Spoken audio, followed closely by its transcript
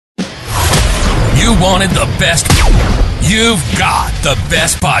you wanted the best, you've got the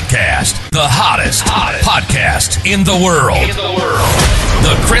best podcast, the hottest podcast in the world.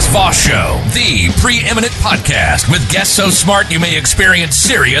 The Chris Voss Show, the preeminent podcast with guests so smart you may experience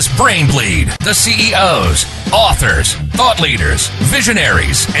serious brain bleed. The CEOs, authors, thought leaders,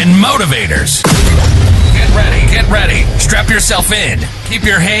 visionaries, and motivators. Get ready. Strap yourself in. Keep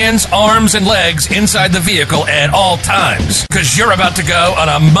your hands, arms, and legs inside the vehicle at all times, because you're about to go on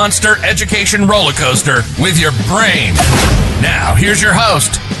a monster education roller coaster with your brain. Now, here's your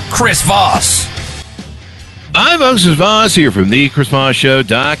host, Chris Voss. I'm Chris Voss here from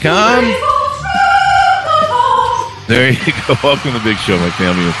thechrisvossshow.com. There you go. Welcome to the big show, my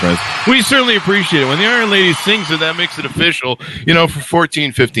family and friends. We certainly appreciate it. When the Iron Lady sings it, that makes it official. You know, for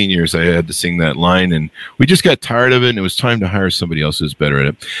 14, 15 years, I had to sing that line, and we just got tired of it, and it was time to hire somebody else who's better at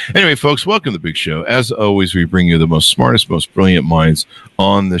it. Anyway, folks, welcome to the big show. As always, we bring you the most smartest, most brilliant minds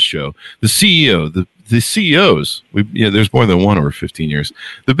on the show. The CEO, the CEOs, there's more than one over 15 years.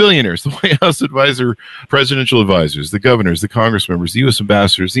 The billionaires, the White House advisor, presidential advisors, the governors, the Congress members, the U.S.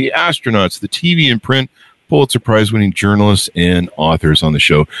 ambassadors, the astronauts, the TV and print, Pulitzer Prize-winning journalists and authors on the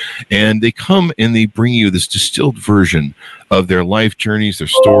show. And they come and they bring you this distilled version of their life journeys, their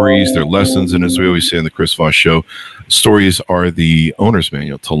stories, their lessons. And as we always say on the Chris Voss Show, stories are the owner's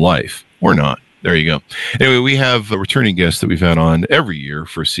manual to life, or not. There you go. Anyway, we have a returning guest that we've had on every year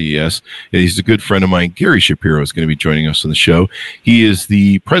for CES. He's a good friend of mine. Gary Shapiro is going to be joining us on the show. He is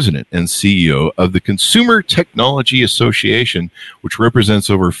the president and CEO of the Consumer Technology Association, which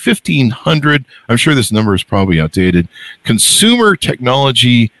represents over 1,500, I'm sure this number is probably outdated, consumer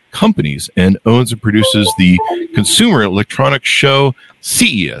technology companies, and owns and produces the Consumer Electronics Show,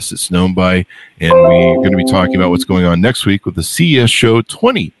 CES, it's known by. And we're going to be talking about what's going on next week with the CES Show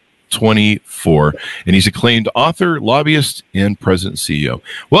 2024, and he's acclaimed author, lobbyist, and president and CEO.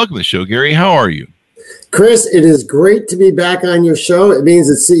 Welcome to the show, Gary. How are you? Chris, it is great to be back on your show. It means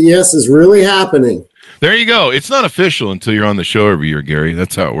that CES is really happening. There you go. It's not official until you're on the show every year, Gary.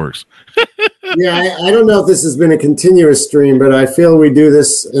 That's how it works. Yeah, I don't know if this has been a continuous stream, but I feel we do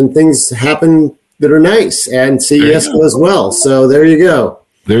this and things happen that are nice, and CES goes well. So there you go.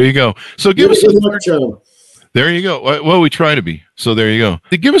 There you go. So give us a There you go. Well, we try to be. So there you go.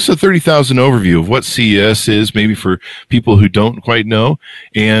 Give us a 30,000 overview of what CES is, maybe for people who don't quite know,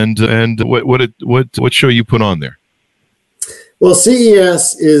 and what show you put on there. Well,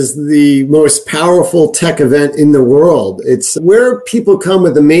 CES is the most powerful tech event in the world. It's where people come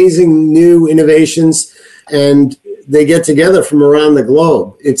with amazing new innovations, and they get together from around the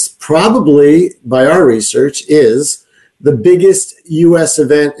globe. It's probably, by our research, is the biggest U.S.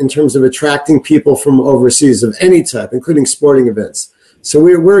 event in terms of attracting people from overseas of any type, including sporting events. So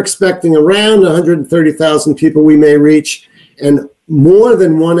we're expecting around 130,000 people we may reach, and more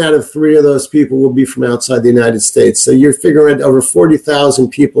than 1 out of 3 of those people will be from outside the United States. So you're figuring at over 40,000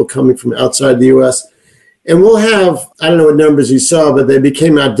 people coming from outside the U.S. And we'll have, I don't know what numbers you saw, but they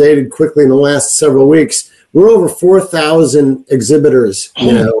became outdated quickly in the last several weeks. We're over 4,000 exhibitors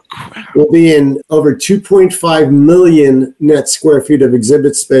now. We'll be in over 2.5 million net square feet of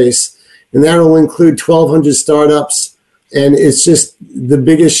exhibit space, and that will include 1,200 startups. And it's just the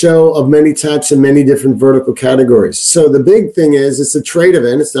biggest show of many types and many different vertical categories. So the big thing is it's a trade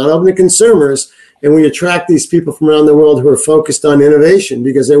event. It's not open to consumers. And we attract these people from around the world who are focused on innovation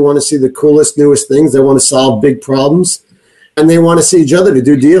because they want to see the coolest, newest things. They want to solve big problems. And they want to see each other to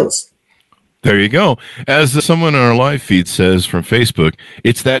do deals. There you go. As someone on our live feed says from Facebook,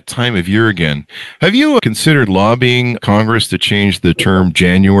 it's that time of year again. Have you considered lobbying Congress to change the term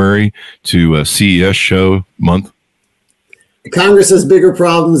January to a CES show month? Congress has bigger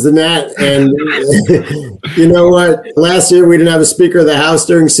problems than that. And you know what? Last year, we didn't have a Speaker of the House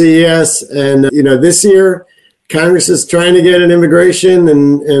during CES. And, this year, Congress is trying to get an immigration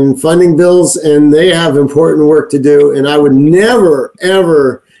and funding bills, and they have important work to do. And I would never,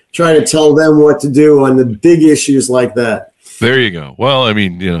 ever try to tell them what to do on the big issues like that. There you go. Well, I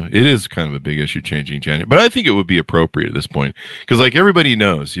mean, it is kind of a big issue changing January, but I think it would be appropriate at this point because, like, everybody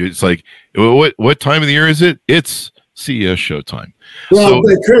knows, it's like, what time of the year is it? It's CES showtime. Well,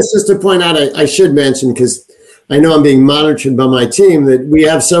 but Chris, just to point out, I should mention, because I know I'm being monitored by my team, that we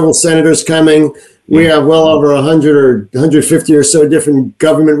have several senators coming. We have well over 100 or 150 or so different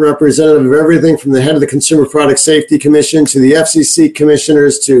government representatives of everything from the head of the Consumer Product Safety Commission to the FCC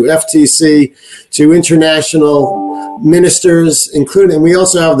commissioners to FTC to international ministers, including, and we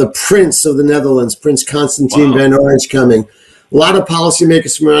also have the Prince of the Netherlands, Prince Constantine van Orange, coming. A lot of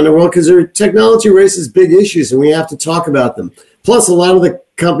policymakers from around the world because their technology raises big issues and we have to talk about them. Plus, a lot of the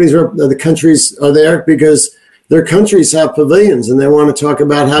companies or the countries are there because their countries have pavilions and they want to talk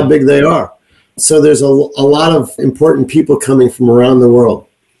about how big they are. So there's a lot of important people coming from around the world.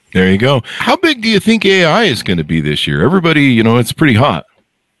 There you go. How big do you think AI is going to be this year? Everybody, it's pretty hot.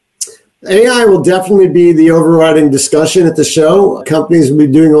 AI will definitely be the overriding discussion at the show. Companies will be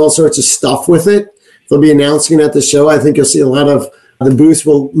doing all sorts of stuff with it. They'll be announcing it at the show. I think you'll see a lot of the booths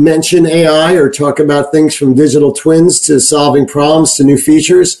will mention AI or talk about things from digital twins to solving problems to new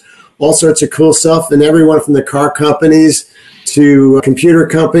features, all sorts of cool stuff. And everyone from the car companies to computer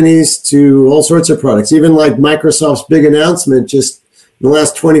companies to all sorts of products, even like Microsoft's big announcement just in the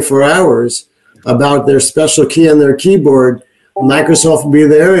last 24 hours about their special key on their keyboard. Microsoft will be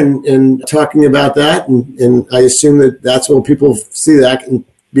there and talking about that. And I assume that's where people see that and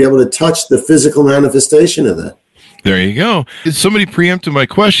be able to touch the physical manifestation of that. There you go. Somebody preempted my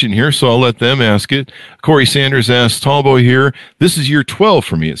question here, so I'll let them ask it. Corey Sanders asked, Tallboy here, this is year 12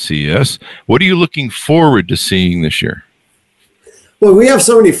 for me at CES. What are you looking forward to seeing this year? Well, we have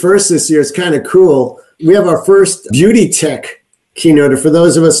so many firsts this year. It's kind of cool. We have our first beauty tech keynote for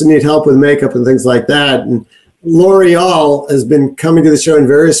those of us who need help with makeup and things like that. And L'Oreal has been coming to the show in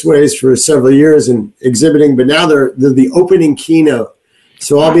various ways for several years and exhibiting, but now they're the opening keynote.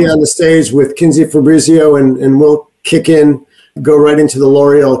 So I'll be on the stage with Kinsey Fabrizio and we'll kick in, go right into the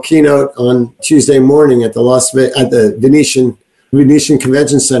L'Oreal keynote on Tuesday morning at the Venetian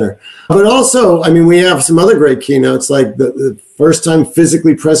Convention Center. But also, we have some other great keynotes, like the first time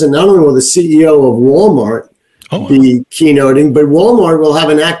physically present, not only will the CEO of Walmart be keynoting, but Walmart will have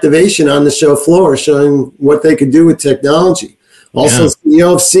an activation on the show floor showing what they could do with technology. Also,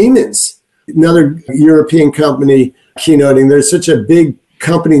 CEO of Siemens, another European company, keynoting. There's such a big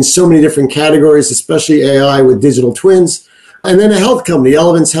company in so many different categories, especially AI with digital twins. And then a health company,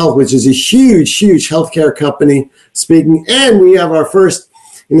 Elevance Health, which is a huge, huge healthcare company speaking. And we have our first,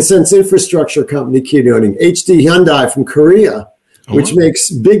 in a sense, infrastructure company keynoting, HD Hyundai from Korea, which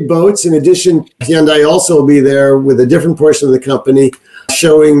makes big boats. In addition, Hyundai also will be there with a different portion of the company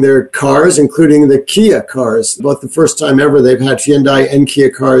showing their cars, including the Kia cars. Both the first time ever they've had Hyundai and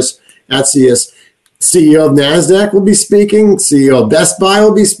Kia cars at CES. CEO of NASDAQ will be speaking. CEO of Best Buy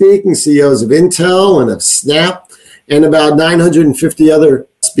will be speaking. CEOs of Intel and of Snap. And about 950 other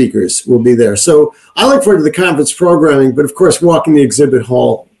speakers will be there. So I look forward to the conference programming, but of course, walking the exhibit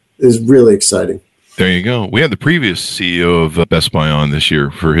hall is really exciting. There you go. We had the previous CEO of Best Buy on this year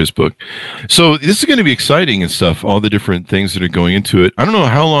for his book. So this is going to be exciting and stuff, all the different things that are going into it. I don't know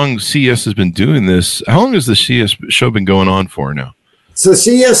how long CES has been doing this. How long has the CES show been going on for now? So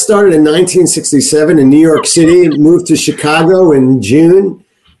CES started in 1967 in New York City, moved to Chicago in June,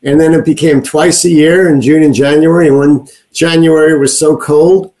 and then it became twice a year in June and January. And when January was so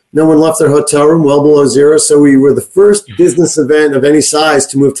cold, no one left their hotel room, well below zero. So we were the first business event of any size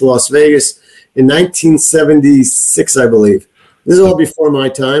to move to Las Vegas in 1976, I believe. This is all before my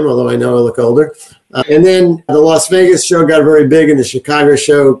time, although I know I look older. And then the Las Vegas show got very big and the Chicago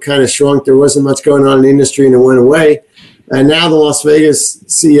show kind of shrunk. There wasn't much going on in the industry and it went away. And now the Las Vegas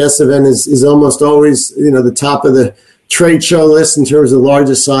CES event is almost always, the top of the trade show list in terms of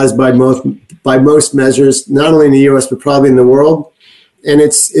largest size by most measures, not only in the U.S., but probably in the world. And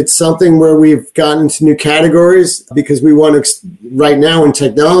it's something where we've gotten into new categories because we want to, right now in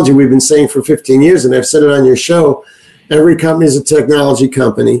technology, we've been saying for 15 years, and I've said it on your show, every company is a technology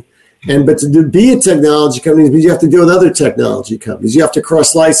company. But to be a technology company means you have to deal with other technology companies. You have to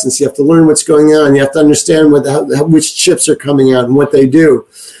cross-license. You have to learn what's going on. You have to understand which chips are coming out and what they do.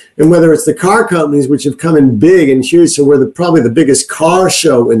 And whether it's the car companies, which have come in big and huge, so we're probably the biggest car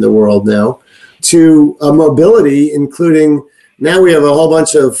show in the world now, to mobility, including now we have a whole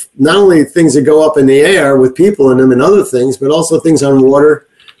bunch of not only things that go up in the air with people in them and other things, but also things on water,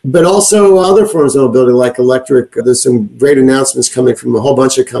 but also other forms of mobility like electric. There's some great announcements coming from a whole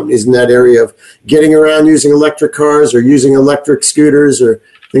bunch of companies in that area of getting around using electric cars or using electric scooters or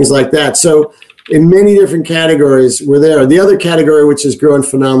things like that. So in many different categories, we're there. The other category, which has grown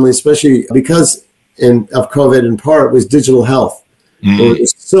phenomenally, especially because of COVID in part, was digital health.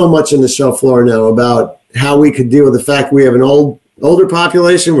 There's so much on the show floor now about how we could deal with the fact we have an older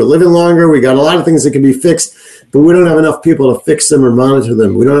population, we're living longer, we got a lot of things that can be fixed, but we don't have enough people to fix them or monitor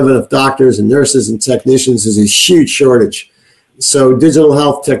them. We don't have enough doctors and nurses and technicians. There's a huge shortage. So digital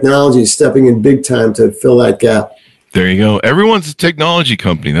health technology is stepping in big time to fill that gap. There you go. Everyone's a technology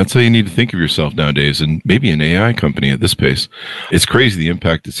company. That's how you need to think of yourself nowadays, and maybe an AI company at this pace. It's crazy the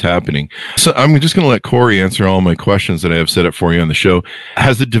impact that's happening. So I'm just going to let Corey answer all my questions that I have set up for you on the show.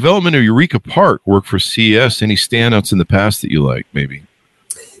 Has the development of Eureka Park worked for CES? Any standouts in the past that you like, maybe?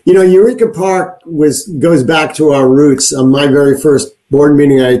 Eureka Park goes back to our roots. On my very first board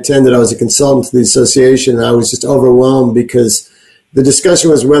meeting I attended, I was a consultant to the association. I was just overwhelmed because the discussion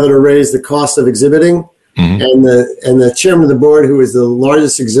was whether to raise the cost of exhibiting. Mm-hmm. And the chairman of the board, who is the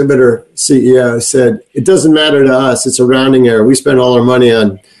largest exhibitor CEO, said, it doesn't matter to us. It's a rounding error. We spend all our money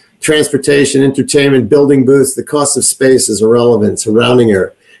on transportation, entertainment, building booths. The cost of space is irrelevant. It's a rounding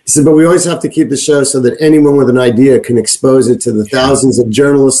error. He said, but we always have to keep the show so that anyone with an idea can expose it to the thousands of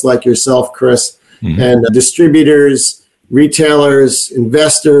journalists like yourself, Chris, mm-hmm. and distributors, retailers,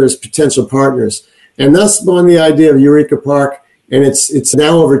 investors, potential partners. And thus spawned the idea of Eureka Park. And it's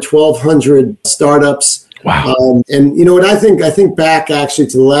now over 1,200 startups. Wow. And you know what I think? I think back actually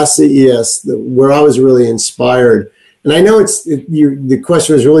to the last CES where I was really inspired. And I know the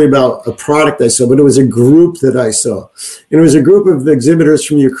question was really about a product I saw, but it was a group that I saw. And it was a group of exhibitors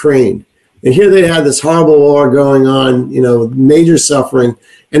from Ukraine. And here they had this horrible war going on, major suffering.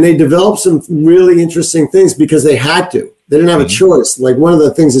 And they developed some really interesting things because they had to. They didn't have a choice. Like one of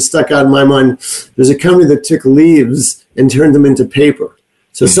the things that stuck out in my mind, there's a company that took leaves and turned them into paper.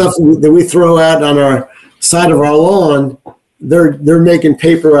 So stuff that we throw out on our side of our lawn, they're making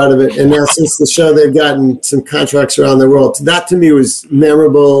paper out of it. And now since the show, they've gotten some contracts around the world. That to me was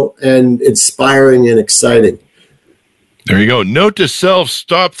memorable and inspiring and exciting. There you go. Note to self,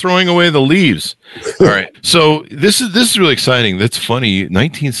 stop throwing away the leaves. All right. So this is really exciting. That's funny.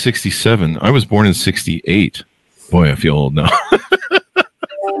 1967. I was born in 68. Boy, I feel old now.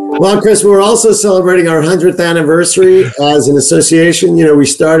 Well, Chris, we're also celebrating our 100th anniversary as an association. We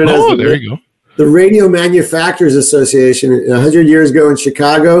started as the Radio Manufacturers Association 100 years ago in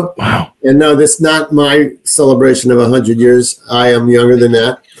Chicago. Wow. And no, that's not my celebration of 100 years. I am younger than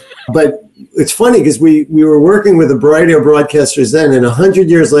that. But it's funny because we were working with the radio broadcasters then, and 100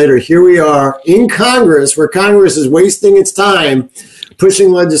 years later, here we are in Congress, where Congress is wasting its time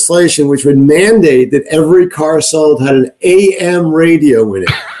pushing legislation which would mandate that every car sold had an AM radio in it.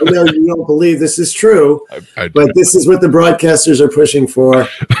 I know you don't believe this is true, but this is what the broadcasters are pushing for.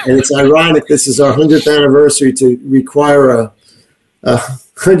 And it's ironic, this is our 100th anniversary to require a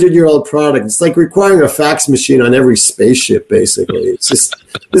 100-year-old product. It's like requiring a fax machine on every spaceship, basically. It's just,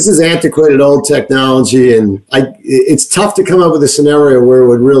 this is antiquated old technology, and it's tough to come up with a scenario where it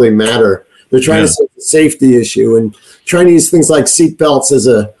would really matter. They're trying to solve the safety issue and trying to use things like seat belts as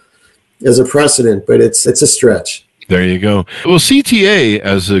a precedent, but it's a stretch. There you go. Well, CTA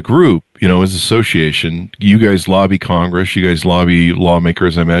as a group, as an association, you guys lobby Congress, you guys lobby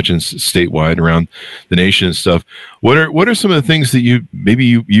lawmakers, I imagine, statewide around the nation and stuff. What are some of the things that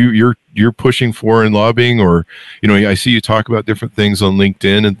you're pushing for in lobbying, or I see you talk about different things on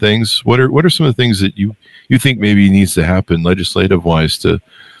LinkedIn and things. What are some of the things that you think maybe needs to happen legislative wise to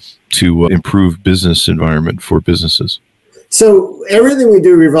improve business environment for businesses? So everything we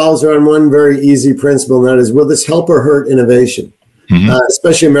do revolves around one very easy principle, and that is, will this help or hurt innovation,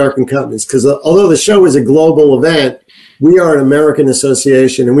 especially American companies? Because although the show is a global event, we are an American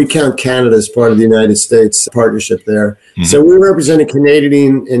association, and we count Canada as part of the United States partnership there. Mm-hmm. So we represent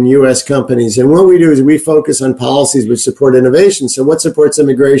Canadian and U.S. companies. And what we do is we focus on policies which support innovation. So what supports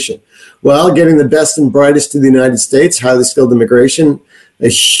immigration? Well, getting the best and brightest to the United States, highly skilled immigration. A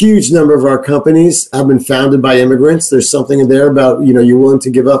huge number of our companies have been founded by immigrants. There's something there about, you're willing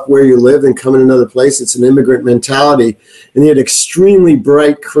to give up where you live and come in another place. It's an immigrant mentality. And yet extremely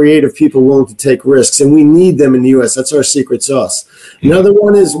bright, creative people willing to take risks. And we need them in the U.S. That's our secret sauce. Another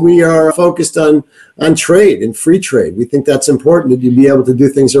one is we are focused on trade and free trade. We think that's important to be able to do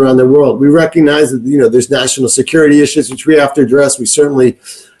things around the world. We recognize that, there's national security issues which we have to address.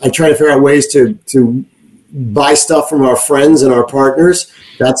 I try to figure out ways to buy stuff from our friends and our partners.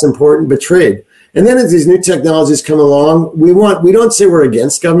 That's important, but trade. And then as these new technologies come along, we don't say we're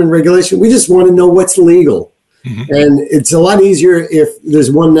against government regulation. We just want to know what's legal. Mm-hmm. And it's a lot easier if there's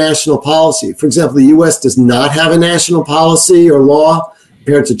one national policy. For example, the U.S. does not have a national policy or law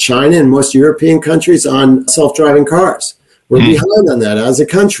compared to China and most European countries on self-driving cars. We're behind on that as a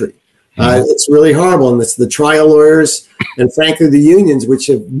country. It's really horrible, and it's the trial lawyers and, frankly, the unions which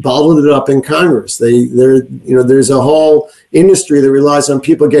have bottled it up in Congress. There's a whole industry that relies on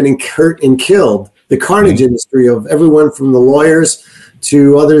people getting hurt and killed. The carnage industry of everyone from the lawyers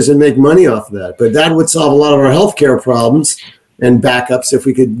to others that make money off of that. But that would solve a lot of our healthcare problems and backups if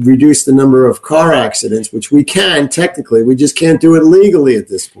we could reduce the number of car accidents, which we can technically. We just can't do it legally at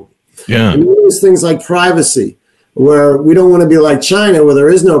this point. Yeah. And there's things like privacy, where we don't want to be like China, where there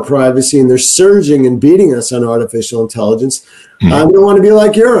is no privacy and they're surging and beating us on artificial intelligence. We don't want to be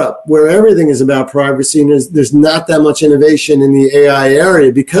like Europe, where everything is about privacy and there's not that much innovation in the AI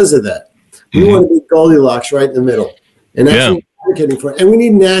area because of that. We want to be Goldilocks right in the middle. And that's what we're advocating for. And we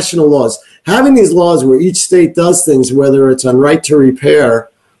need national laws. Having these laws where each state does things, whether it's on right to repair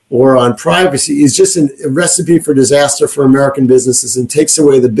or on privacy is just a recipe for disaster for American businesses and takes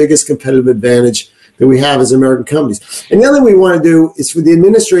away the biggest competitive advantage that we have as American companies. And the other thing we want to do is for the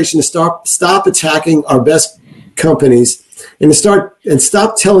administration to stop attacking our best companies and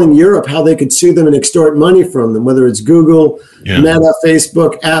stop telling Europe how they could sue them and extort money from them, whether it's Google, Meta,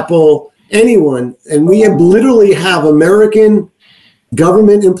 Facebook, Apple, anyone. And we literally have American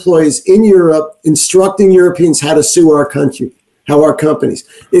government employees in Europe instructing Europeans how to sue our country, how our companies.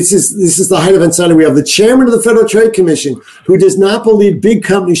 This is the height of insanity. We have the chairman of the Federal Trade Commission who does not believe big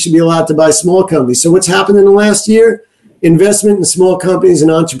companies should be allowed to buy small companies. So what's happened in the last year? Investment in small companies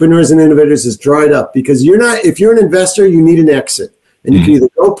and entrepreneurs and innovators has dried up because if you're an investor, you need an exit. And you can either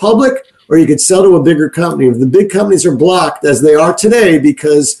go public or you could sell to a bigger company. If the big companies are blocked, as they are today,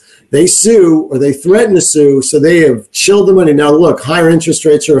 because they sue or they threaten to sue, so they have chilled the money. Now, look, higher interest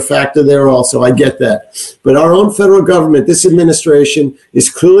rates are a factor there also. I get that. But our own federal government, this administration,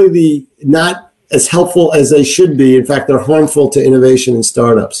 is clearly not as helpful as they should be. In fact, they're harmful to innovation and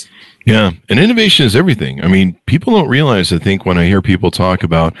startups. Yeah. And innovation is everything. I mean, people don't realize, I think, when I hear people talk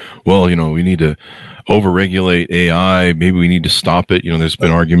about, well, we need to overregulate AI. Maybe we need to stop it. There's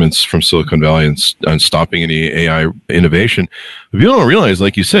been arguments from Silicon Valley on stopping any AI innovation. But people don't realize,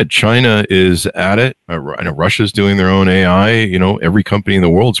 like you said, China is at it. I know Russia's doing their own AI. Every company in the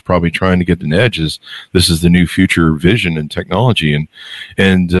world is probably trying to get an edge. This is the new future vision and technology.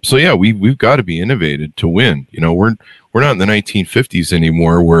 And so, yeah, we've got to be innovated to win. We're not in the 1950s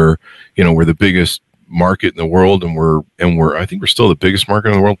anymore where, we're the biggest market in the world, and I think we're still the biggest market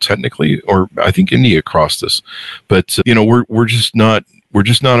in the world technically, or I think India crossed us, but we're just not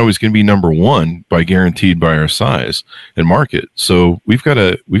always going to be number one guaranteed by our size and market. So we've got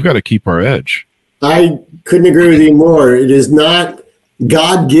to keep our edge. I couldn't agree with you more. It is not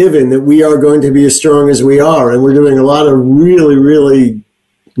God-given that we are going to be as strong as we are, and we're doing a lot of really, really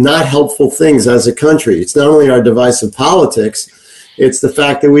not helpful things as a country. It's not only our divisive politics, it's the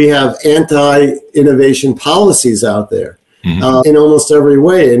fact that we have anti-innovation policies out there in almost every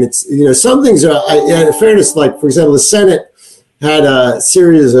way. And it's, some things are, in fairness, like, for example, the Senate had a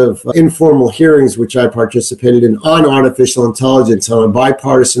series of informal hearings, which I participated in, on artificial intelligence on a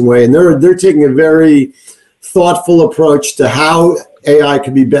bipartisan way. And they're taking a very thoughtful approach to how AI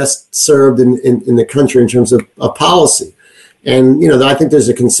could be best served in the country in terms of a policy. And, I think there's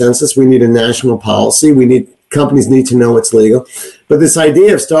a consensus. We need a national policy. Companies need to know what's legal. But this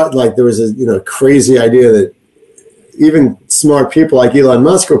idea of there was a crazy idea that even smart people like Elon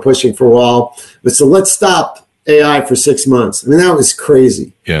Musk were pushing for a while, but so let's stop AI for 6 months. I mean, that was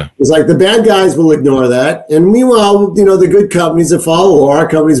crazy. Yeah. It's like the bad guys will ignore that. And meanwhile, the good companies that follow, or our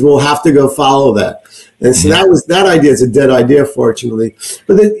companies will have to go follow that. And so that idea is a dead idea, fortunately.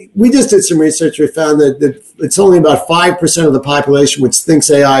 But we just did some research. We found that it's only about 5% of the population which thinks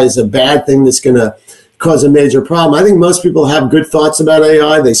AI is a bad thing that's going to cause a major problem. I think most people have good thoughts about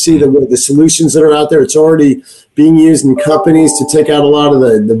AI. They see the solutions that are out there. It's already being used in companies to take out a lot of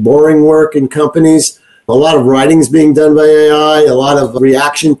the boring work in companies. A lot of writing is being done by AI, a lot of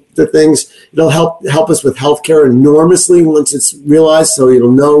reaction to things. It'll help us with healthcare enormously once it's realized. So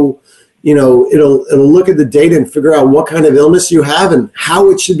it'll know, it'll look at the data and figure out what kind of illness you have and how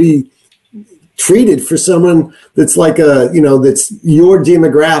it should be treated for someone that's like that's your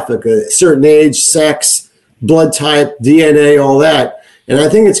demographic, a certain age, sex, blood type, DNA, all that. And I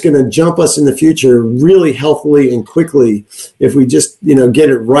think it's going to jump us in the future really healthily and quickly if we just, get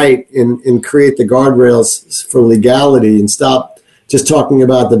it right and create the guardrails for legality and stop just talking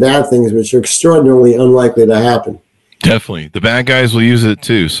about the bad things, which are extraordinarily unlikely to happen. Definitely. The bad guys will use it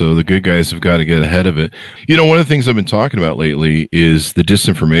too. So the good guys have got to get ahead of it. One of the things I've been talking about lately is the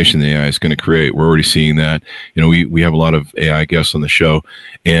disinformation the AI is going to create. We're already seeing that. We have a lot of AI guests on the show,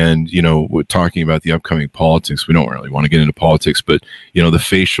 and, we're talking about the upcoming politics. We don't really want to get into politics, but, the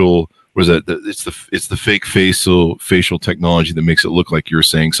facial, it's the fake facial technology that makes it look like you're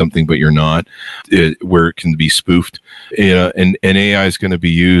saying something, but you're not, where it can be spoofed. And AI is going to be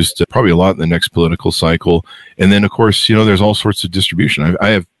used probably a lot in the next political cycle. And then, of course, there's all sorts of distribution. I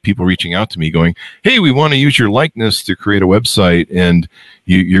have people reaching out to me going, hey, we want to use your likeness to create a website, and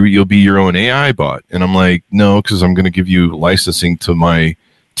you'll be your own AI bot. And I'm like, no, because I'm going to give you licensing to my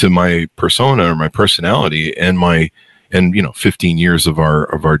persona or my personality and 15 years of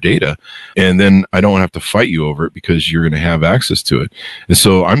our data. And then I don't have to fight you over it because you're going to have access to it. And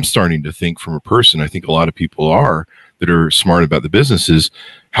so I'm starting to think from a person, I think a lot of people are, that are smart about the business is,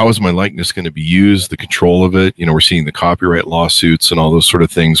 how is my likeness going to be used, the control of it? We're seeing the copyright lawsuits and all those sort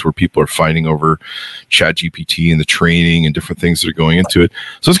of things where people are fighting over ChatGPT and the training and different things that are going into it.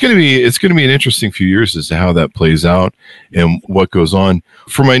 So it's going to be an interesting few years as to how that plays out and what goes on.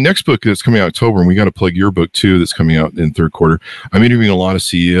 For my next book that's coming out in October, and we got to plug your book too, that's coming out in third quarter, I'm interviewing a lot of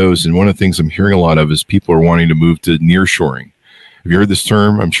CEOs, and one of the things I'm hearing a lot of is people are wanting to move to nearshoring. Have you heard this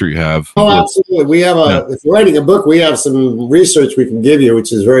term? I'm sure you have. Oh, absolutely. We have if you're writing a book, we have some research we can give you,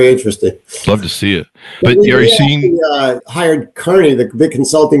 which is very interesting. Love to see it. But are you seeing? Hired Kearney, the big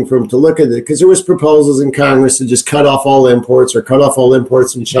consulting firm, to look at it, because there was proposals in Congress to just cut off all imports or cut off all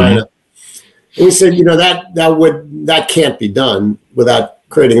imports from China. Mm-hmm. And we said, that can't be done without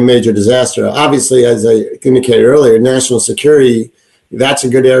creating a major disaster. Obviously, as I indicated earlier, national security, that's a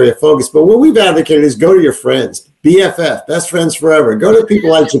good area of focus. But what we've advocated is go to your friends. BFF, best friends forever. Go to people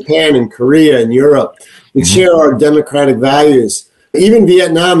like Japan and Korea and Europe. We share our democratic values. Even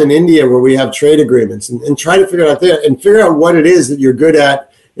Vietnam and India, where we have trade agreements, and try to figure out there and figure out what it is that you're good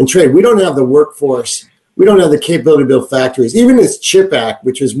at in trade. We don't have the workforce. We don't have the capability to build factories. Even this CHIP Act,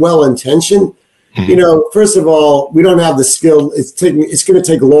 which is well-intentioned, first of all, we don't have the skill. It's going to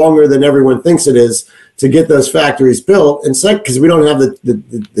take longer than everyone thinks it is to get those factories built. And second, because we don't have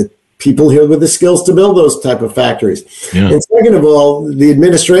the people here with the skills to build those type of factories. Yeah. And second of all, the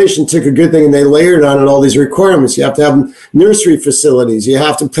administration took a good thing and they layered on it all these requirements. You have to have nursery facilities. You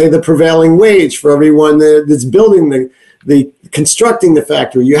have to pay the prevailing wage for everyone that's building the constructing the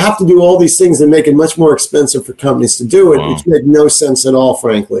factory. You have to do all these things that make it much more expensive for companies to do it, which make no sense at all,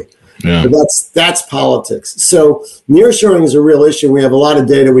 frankly. Yeah. But that's politics. So nearshoring is a real issue. We have a lot of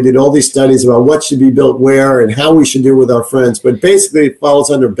data. We did all these studies about what should be built where and how we should do it with our friends. But basically, it falls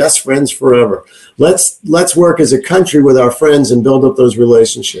under best friends forever. Let's work as a country with our friends and build up those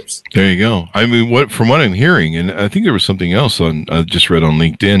relationships. There you go. I mean, from what I'm hearing, and I think there was something else I just read on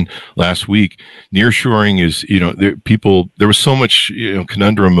LinkedIn last week. Nearshoring is, there was so much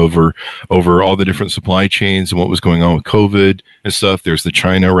conundrum over all the different supply chains and what was going on with COVID and stuff. There's the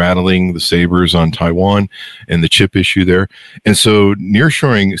China rattling the sabers on Taiwan and the chip issue there. And so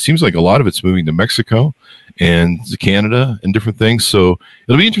nearshoring, it seems like a lot of it's moving to Mexico and Canada and different things. So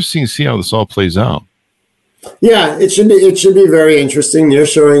it'll be interesting to see how this all plays out. Yeah, it should be very interesting.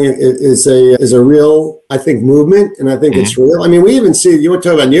 Nearshoring is a real, I think, movement, and I think it's real. I mean, we even see, you were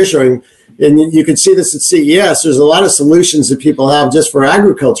talking about nearshoring, and you can see this at CES. There's a lot of solutions that people have just for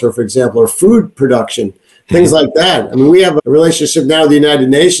agriculture, for example, or food production. Things like that. I mean, we have a relationship now with the United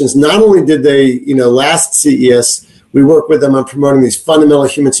Nations. Not only did they, last CES, we work with them on promoting these fundamental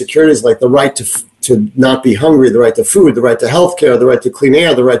human securities like the right to not be hungry, the right to food, the right to health care, the right to clean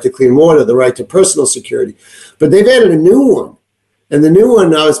air, the right to clean water, the right to personal security. But they've added a new one. And the new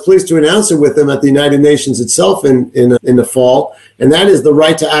one, I was pleased to announce it with them at the United Nations itself in the fall, and that is the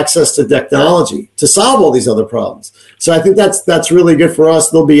right to access to technology to solve all these other problems. So I think that's really good for us.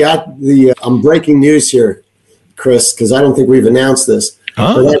 They'll be at the I'm breaking news here, Chris, because I don't think we've announced this.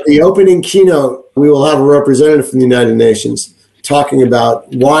 But at the opening keynote, we will have a representative from the United Nations talking about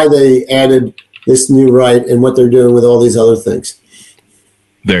why they added this new right and what they're doing with all these other things.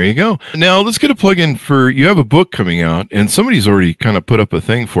 There you go. Now let's get a plug in for, you have a book coming out and somebody's already kind of put up a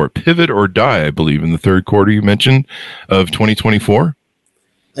thing for it. Pivot or Die, I believe, in the third quarter you mentioned of 2024.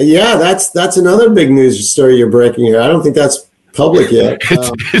 Yeah, that's another big news story you're breaking here. I don't think that's public yet.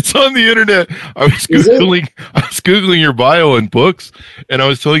 It's on the internet. I was Googling your bio and books, and I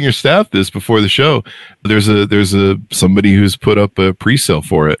was telling your staff this before the show. There's somebody who's put up a pre-sale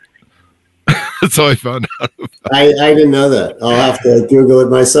for it. That's how I found out about it. I didn't know that. I'll have to Google it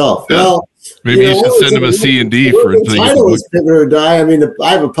myself. Yeah. Well, maybe you should send them a C&D for the title is Pivot or Die. I mean, I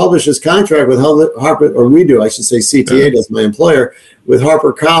have a publisher's contract with Harper, or we do, I should say, CTA does, my employer, with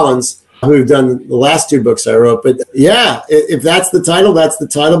HarperCollins, who've done the last two books I wrote. But yeah, if that's the title, that's the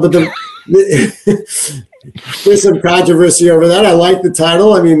title. But there's some controversy over that. I like the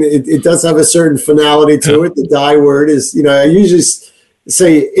title. I mean, it does have a certain finality to it. The die word is, I usually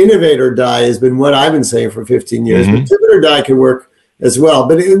say innovate or die has been what I've been saying for 15 years. But pivot or die can work as well.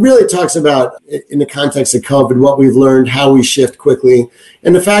 But it really talks about, in the context of COVID, what we've learned, how we shift quickly.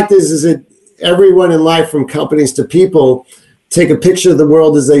 And the fact is that everyone in life, from companies to people, take a picture of the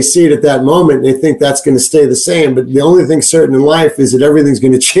world as they see it at that moment, and they think that's going to stay the same. But the only thing certain in life is that everything's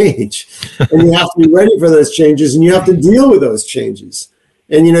going to change. And you have to be ready for those changes, and you have to deal with those changes.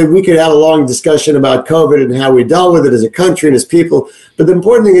 And, we could have a long discussion about COVID and how we dealt with it as a country and as people. But the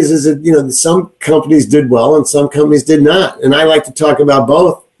important thing is that, some companies did well and some companies did not. And I like to talk about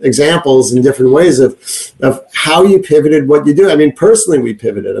both examples in different ways of how you pivoted, what you do. I mean, personally, we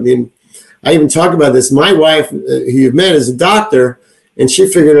pivoted. I mean, I even talk about this. My wife, who you've met, is a doctor, and she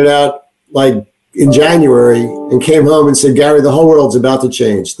figured it out like in January and came home and said, Gary, the whole world's about to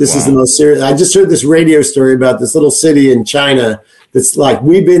change. This is the most serious. I just heard this radio story about this little city in China that's like,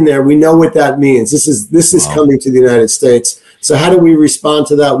 we've been there. We know what that means. This is coming to the United States. So how do we respond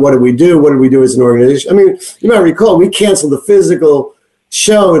to that? What do we do? What do we do as an organization? I mean, you might recall, we canceled the physical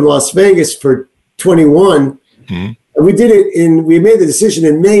show in Las Vegas for 21. Mm-hmm. And we did it we made the decision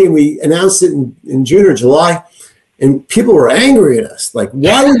in May, and we announced it in June or July. And people were angry at us. Like,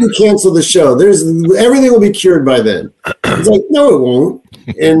 why would we cancel the show? Everything will be cured by then. It's like, no, it won't.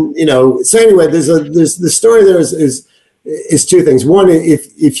 And, so anyway, there's the story there is two things. One,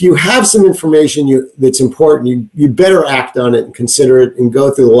 if you have some information that's important, you better act on it and consider it and go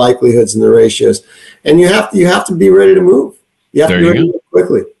through the likelihoods and the ratios. And you have to be ready to move. You have to be ready to move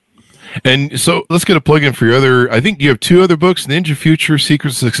quickly. And so let's get a plug in for your I think you have 2 other books, Ninja Future,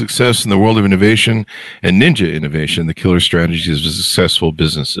 Secrets of Success in the World of Innovation, and Ninja Innovation, the Killer Strategies of Successful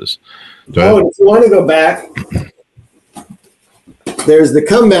Businesses. If you want to go back, there's The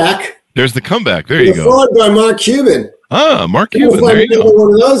Comeback. There's The Comeback. There you go. Followed by Mark Cuban. Mark Cuban. There you go.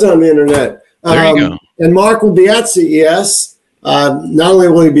 One of those on the internet. There you go. And Mark will be at CES. Not only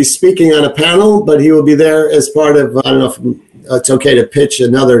will he be speaking on a panel, but he will be there as part of, I don't know if it's okay to pitch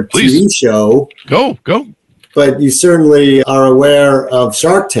another TV show. Go. But you certainly are aware of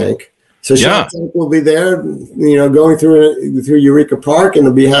Shark Tank. So Shark Tank will be there, going through Eureka Park, and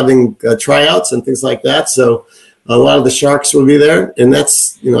they'll be having tryouts and things like that. So a lot of the sharks will be there. And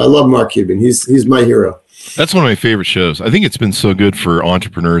that's, I love Mark Cuban. He's my hero. That's one of my favorite shows. I think it's been so good for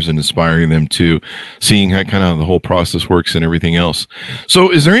entrepreneurs and inspiring them to seeing how kind of the whole process works and everything else.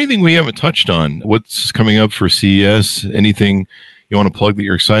 So is there anything we haven't touched on? What's coming up for CES? Anything you want to plug that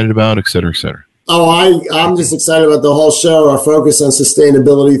you're excited about, et cetera, et cetera? Oh, I'm just excited about the whole show, our focus on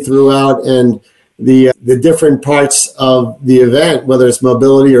sustainability throughout, and the different parts of the event, whether it's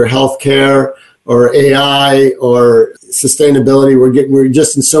mobility or healthcare or AI or sustainability. We're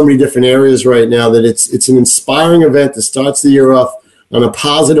just in so many different areas right now that it's an inspiring event that starts the year off on a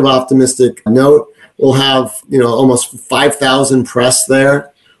positive, optimistic note. We'll have almost 5,000 press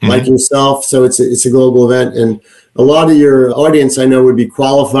there, like yourself. So it's a global event, and a lot of your audience I know would be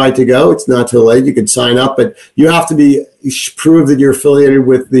qualified to go. It's not too late. You could sign up, but you have to prove that you're affiliated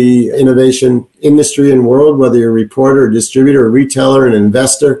with the innovation industry and world, whether you're a reporter, a distributor, a retailer, an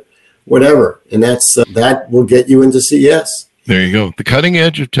investor, whatever. And that will get you into CES. There you go. The cutting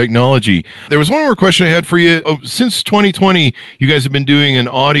edge of technology. There was one more question I had for you. Since 2020, you guys have been doing an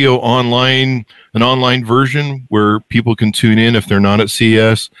online version where people can tune in if they're not at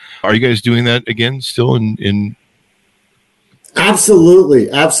CES. Are you guys doing that again still in Absolutely.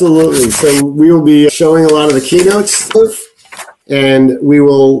 So we will be showing a lot of the keynotes, and we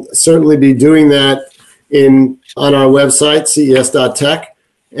will certainly be doing that on our website, ces.tech.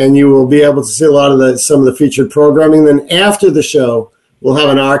 And you will be able to see some of the featured programming. Then after the show, we'll have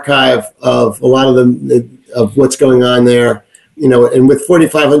an archive of a lot of what's going on there. And with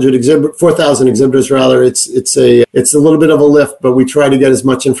 4,000 exhibitors rather, it's a little bit of a lift, but we try to get as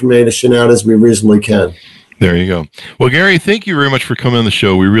much information out as we reasonably can. There you go. Well, Gary, thank you very much for coming on the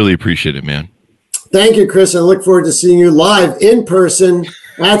show. We really appreciate it, man. Thank you, Chris. I look forward to seeing you live in person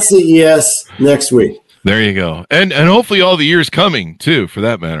at CES next week. There you go. And hopefully all the years coming, too, for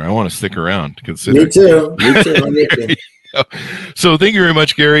that matter. I want to stick around. Consider. Me too. I'm with you. So thank you very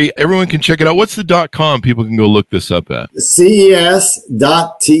much, Gary. Everyone can check it out. What's the .com? People can go look this up at. ces.tech.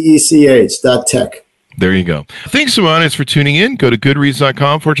 There you go. Thanks so much for tuning in. Go to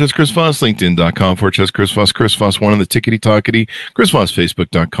goodreads.com/Chris Voss, LinkedIn.com/Chris Voss, Chris Voss, one on the tickety-tockety, Chris Voss,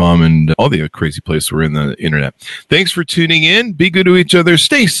 Facebook.com, and all the crazy places we're in the internet. Thanks for tuning in. Be good to each other.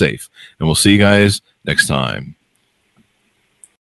 Stay safe. And we'll see you guys next time.